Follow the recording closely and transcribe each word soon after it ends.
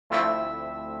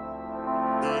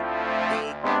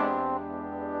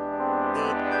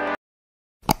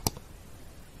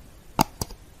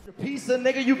pizza,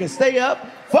 nigga. You can stay up,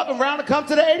 fuck around and come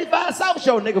to the 85 South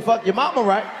Show, nigga. Fuck your mama,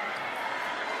 right?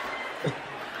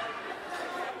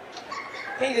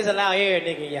 Can't just allow every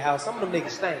nigga in your house. Some of them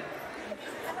niggas stink.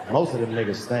 Most of them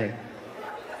niggas stink.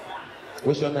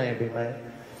 What's your name, big man?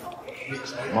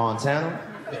 Montana?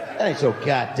 That ain't your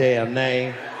goddamn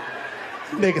name.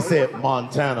 Nigga said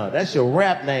Montana. That's your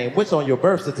rap name. What's on your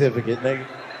birth certificate, nigga?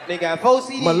 They got 4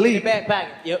 CDs Malik. in the back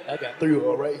pocket. Yep, I got 3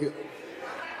 all right here.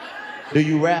 Do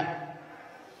you rap?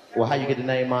 Well, how you get the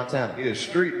name Montana? He a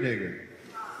street nigga.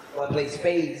 Boy play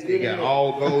spades. He got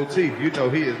all gold teeth. You know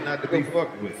he is not to be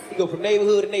fucked with. He go from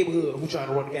neighborhood to neighborhood. Who trying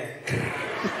to run the game?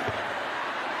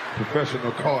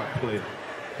 Professional card player.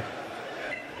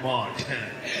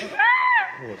 Montana.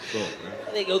 What's up,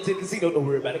 man? They go to the casino, don't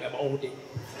worry about it. I got my own thing.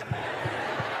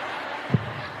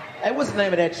 Hey, what's the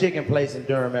name of that chicken place in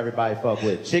Durham everybody fuck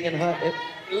with? Chicken Hut?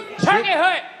 Turkey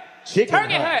Hut. Chicken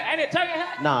Turkey Hut. Ain't it Turkey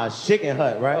Hut? Nah, it's Chicken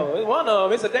Hut, right? Oh, it's one of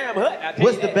them. It's a damn hut.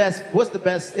 What's the best? What's the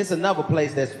best? It's another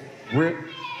place that's real.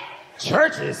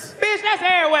 Churches. Bitch, that's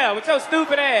everywhere with your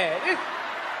stupid ass.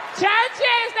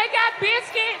 Churches, they got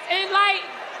biscuits and like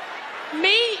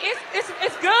meat.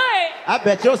 It's good. I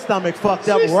bet your stomach fucked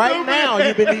up right stupid. now.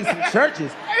 You've been eating some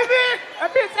churches. A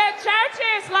bitch said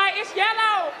churches, like it's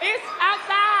yellow. It's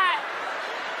outside.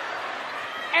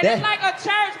 And it's like a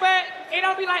church, but it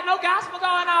don't be like no gospel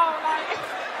going on. Like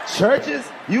Churches?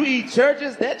 You eat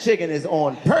churches? That chicken is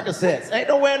on Percocets. Ain't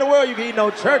nowhere in the world you can eat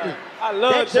no churches. I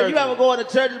love that churches. You ever go into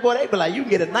churches, boy, they be like, you can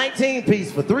get a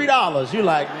 19-piece for $3. You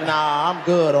like, nah, I'm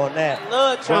good on that. I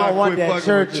love church. I don't want quit that fucking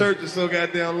churches. with churches so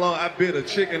goddamn long. I bit a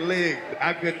chicken leg.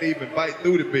 I couldn't even bite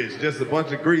through the bitch. Just a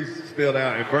bunch of grease spilled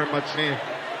out and burnt my chin.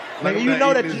 Like Nigga, you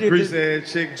know that greasy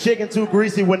ass chicken. Chicken too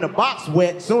greasy when the box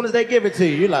wet. Soon as they give it to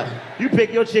you, you like, you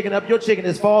pick your chicken up, your chicken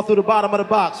just fall through the bottom of the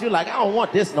box. You're like, I don't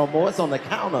want this no more. It's on the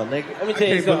counter, nigga. Let me I tell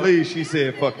you can't something. believe she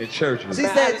said fucking churches. She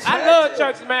said, I love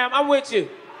churches, ma'am. I'm with you.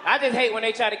 I just hate when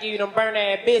they try to give you them burnt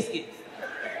ass biscuits.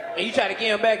 And you try to give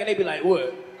them back and they be like,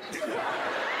 what?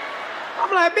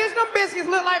 I'm like, bitch, them biscuits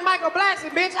look like Michael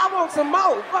Blackson, bitch. I want some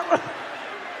more.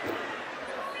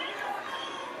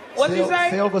 What'd you say?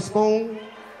 Silver spoon.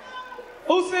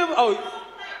 Who's Silver? Oh,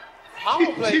 I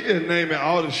don't play. She just naming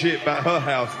all the shit about her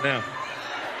house now.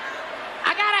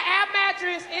 I got an air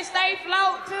mattress. It stay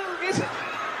float too. Bitch.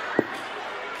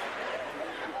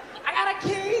 I got a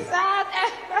king size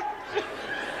air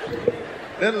mattress.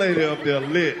 That lady up there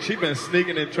lit. She been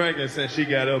sneaking and drinking since she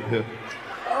got up here.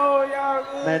 Oh, y'all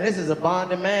good. Man, this is a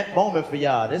bonding moment for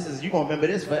y'all. You gonna remember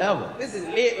this forever. This is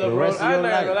lit, The bro. rest of I'm your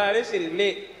not life. gonna lie. This shit is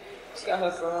lit. She got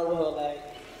her son with her, like,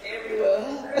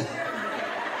 everywhere.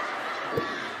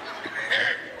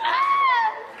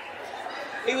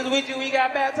 He was with you when you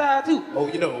got baptized, too. Oh,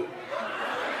 you know.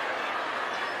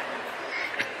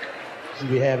 She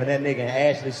be having that nigga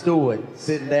Ashley Stewart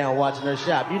sitting down watching her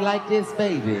shop. You like this,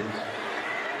 baby?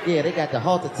 Yeah, they got the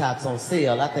halter tops on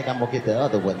sale. I think I'm gonna get the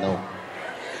other one though.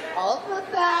 Halter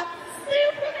tops.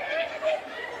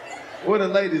 Where the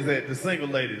ladies at? The single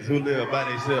ladies who live by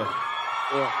themselves.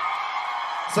 Yeah.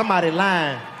 Somebody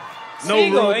lying. No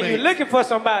Single, and roommates. you're looking for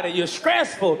somebody. You're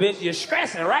stressful, bitch. You're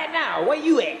stressing right now. Where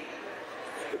you at?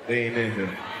 They ain't in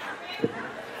here.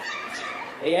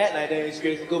 They act like they ain't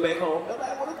stressing. Go back home.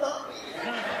 Nobody wanna talk.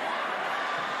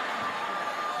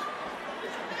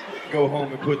 Go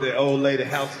home and put that old lady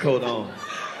house coat on.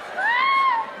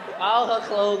 All her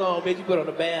clothes on, bitch. You put on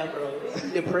the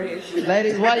bathrobe. Depressed.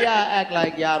 Ladies, why y'all act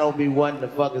like y'all don't be wanting to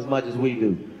fuck as much as we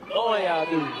do? Oh, y'all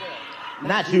do.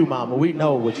 Not you, mama. We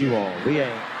know what you on. We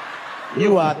ain't.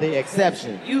 You are the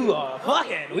exception. You are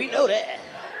fucking. We know that.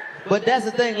 But that's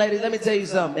the thing, ladies. Let me tell you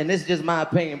something, and this is just my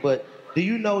opinion, but do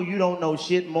you know you don't know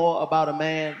shit more about a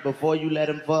man before you let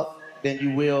him fuck than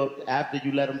you will after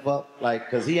you let him fuck? Like,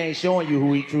 cause he ain't showing you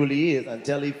who he truly is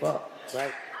until he fuck.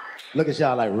 Right. Look at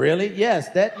y'all like, really? Yes,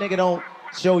 that nigga don't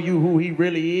show you who he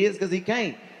really is, cause he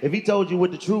can't. If he told you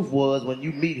what the truth was when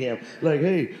you meet him, like,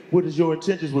 hey, what is your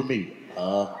intentions with me?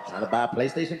 Trying to buy a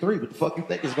PlayStation 3. What the fuck you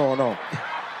think is going on?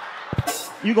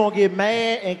 You gonna get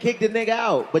mad and kick the nigga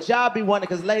out. But y'all be wondering,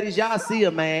 cause ladies, y'all see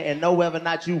a man and know whether or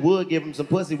not you would give him some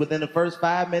pussy within the first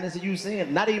 5 minutes of you seeing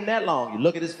him. Not even that long. You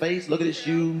look at his face, look at his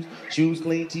shoes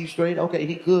clean, teeth straight. Okay,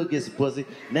 he could get some pussy.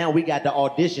 Now we got to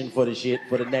audition for the shit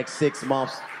for the next 6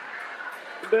 months.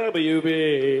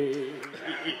 WB.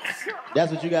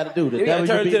 That's what you gotta do. The You gotta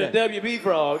turn WB to the WB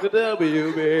frog. The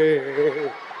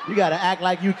WB. You gotta act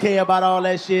like you care about all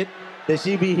that shit that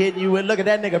she be hitting you with. Look at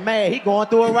that nigga mad. He going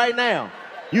through it right now.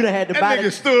 You done had to buy That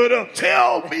nigga stood up.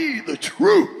 Tell me the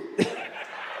truth.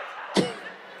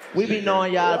 We be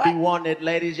knowing y'all be wanting it,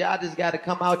 ladies. Y'all just got to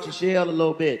come out your shell a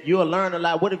little bit. You'll learn a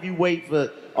lot. What if you wait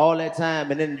for all that time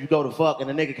and then you go to fuck and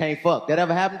the nigga can't fuck? That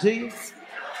ever happen to you?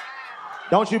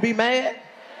 Don't you be mad?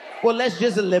 Well, let's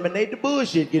just eliminate the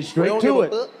bullshit. Get straight to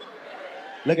it.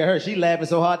 Look at her. She laughing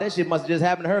so hard. That shit must have just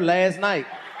happened to her last night.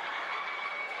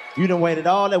 You done waited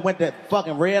all that, went to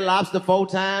fucking Red Lobster 4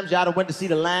 times. Y'all done went to see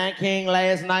The Lion King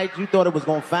last night. You thought it was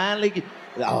gonna finally get...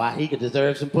 Oh, he could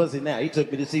deserve some pussy now. He took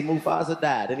me to see Mufasa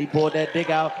die. Then he pulled that dick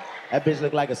out. That bitch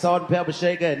looked like a salt and pepper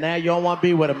shaker, and now you don't want to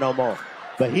be with him no more.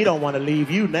 But he don't want to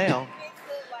leave you now.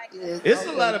 It's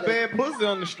a lot of bad pussy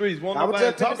on the streets. Won't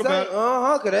nobody talk about it.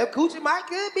 Cause that coochie might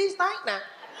could be stank now.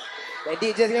 That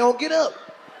dick just ain't gonna get up.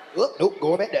 Oh, nope,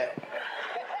 going back down.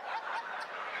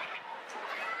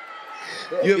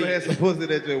 You ever had some pussy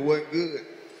that just wasn't good?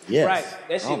 Yes. Right,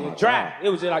 that shit was dry. It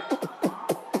was just like...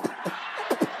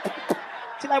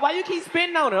 She like, why you keep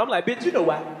spitting on it? I'm like, bitch, you know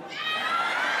why.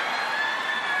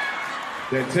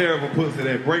 That terrible pussy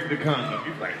that break the condom.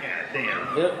 You like, God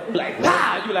damn. Yep. You like,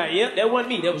 wow. You like, yep, that wasn't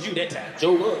me. That was you that time.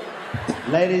 Joe up.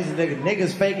 Ladies,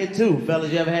 niggas fake it too.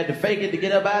 Fellas, you ever had to fake it to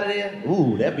get up out of there?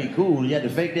 Ooh, that'd be cool. You had to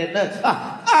fake that nuts. All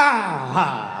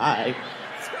right.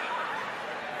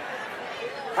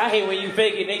 I hate when you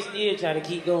fake it, they still trying to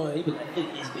keep going. You be like, look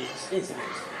at this bitch. This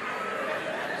bitch.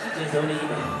 She just don't even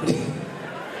know.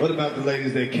 What about the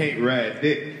ladies that can't ride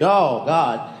dick? Oh,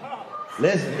 God.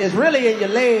 Listen, it's really in your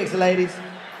legs, ladies.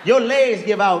 Your legs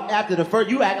give out after the first.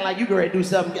 You acting like you ready to do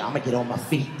something. I'm going to get on my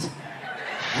feet.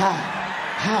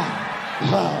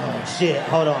 Oh, shit.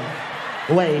 Hold on.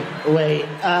 Wait.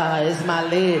 It's my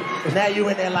leg. Now you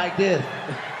in there like this.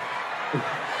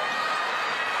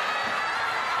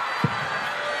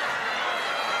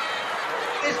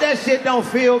 That shit don't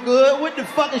feel good. What the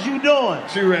fuck is you doing?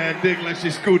 She ride dick like she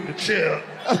scooting the chair.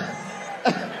 That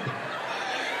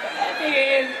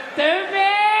nigga is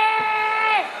stupid!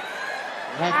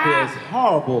 That feels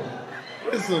horrible.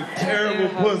 There's some terrible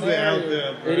pussy out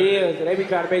there, bro. It is. They be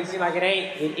trying to make it seem like it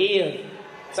ain't. It is.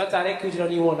 Sometimes that coochie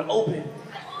don't even want to open.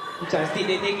 You trying to stick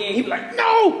that dick in, he be like,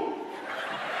 no!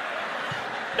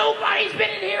 Nobody's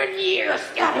been in here in years.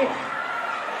 Got it.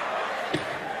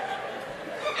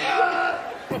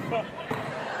 You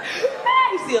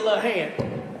see a little hand.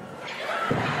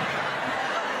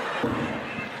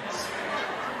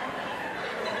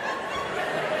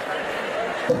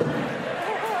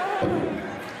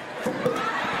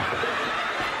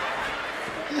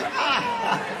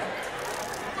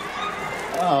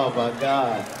 Oh my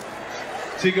God.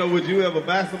 Chico, would you ever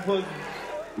buy some pussy?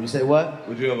 You say what?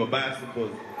 Would you ever buy some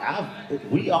pussy?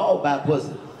 We all buy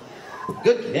pussy.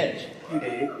 Good catch.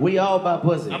 We all buy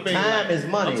pussy. I mean, time is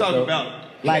money. I'm talking about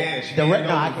like cash. direct.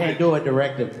 No, I can't do it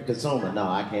direct to consumer. No,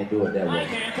 I can't do it that I way.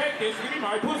 can't take this. Give me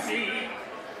my pussy.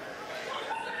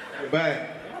 Bad.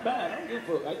 Not bad. I don't give a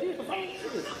fuck. I give a fuck.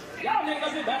 Y'all niggas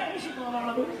up here bad. What shit going on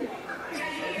over here?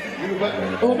 You buy?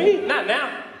 Who, me? Not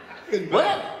now.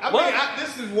 What? What?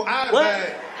 This is what I What?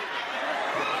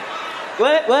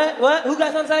 buy. What? Who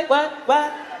got something to say? What?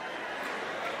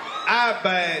 I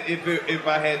buy it if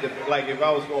I had to, like, if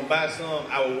I was gonna buy some,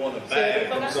 I would want to buy it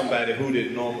from somebody who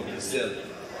didn't normally sell it.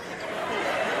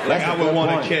 Like, I would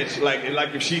want to catch, like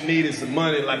if she needed some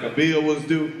money, like a bill was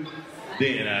due,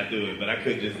 then I'd do it. But I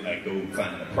couldn't just like go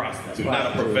find a prostitute,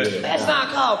 not a professional. That's not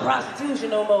called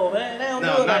prostitution no more, man. They don't do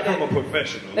No, it not like from a that.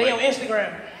 professional. They like, on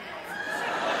Instagram.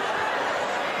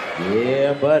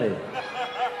 Yeah, buddy.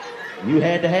 You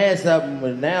had to have something,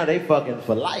 but now they fucking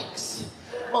for likes.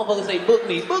 Motherfuckers say book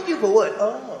me. Book you for what?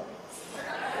 Oh.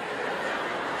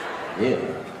 Yeah.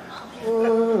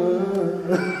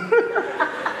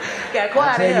 Got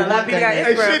quiet tell you here. A lot one of people got thing,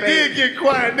 Hey, Instagram shit did get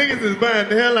quiet. Niggas is buying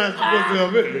the hell out of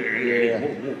pussy.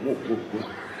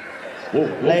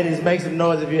 Yeah. Ladies, make some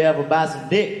noise if you ever buy some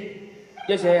dick.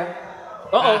 Yes, yeah.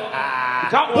 Uh-oh.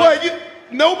 Talk Boy, you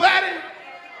nobody?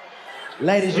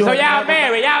 Ladies, you So ain't y'all never-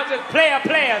 married. Y'all just players.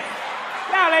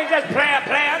 Y'all ain't just players.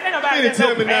 Ain't nobody You didn't just no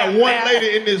tell me not player. one lady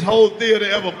in this whole theater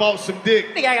ever bought some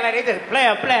dick. Nigga acting like they just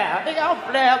player. Nigga, I'm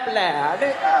player.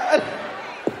 Nigga.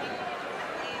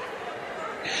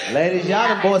 Ladies, y'all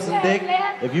done bought some dick.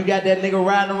 If you got that nigga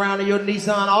riding around in your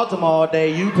Nissan Altima all day,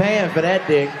 you paying for that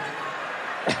dick.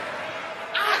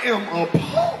 I am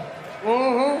appalled.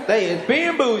 Mm-hmm. They is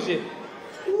being bougie.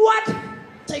 What?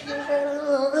 Take your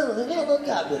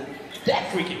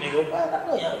That freaky nigga.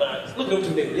 Look at them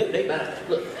two niggas. Yep, they mine.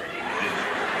 Look.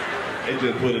 They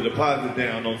just put a deposit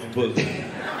down on some pussy.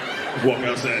 Walk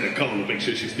outside and call her, make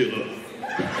sure she's still up.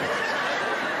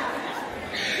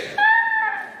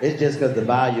 It's just because the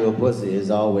value of pussy is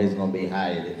always gonna be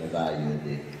higher than the value of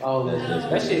dick. Oh,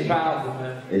 that shit powerful,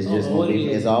 man. It's just gonna be.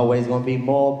 It's always gonna be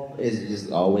more. It's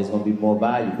just always gonna be more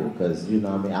valuable because you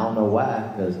know what I mean. I don't know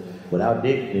why. Because without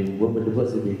dick, then what would the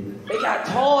pussy be? They got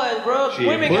toys, bro. Shit,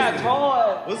 Women got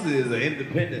toys. Pussy is an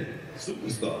independent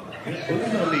superstar.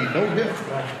 Pussy don't need no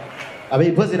help. I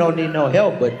mean, pussy don't need no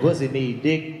help, but pussy need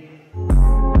dick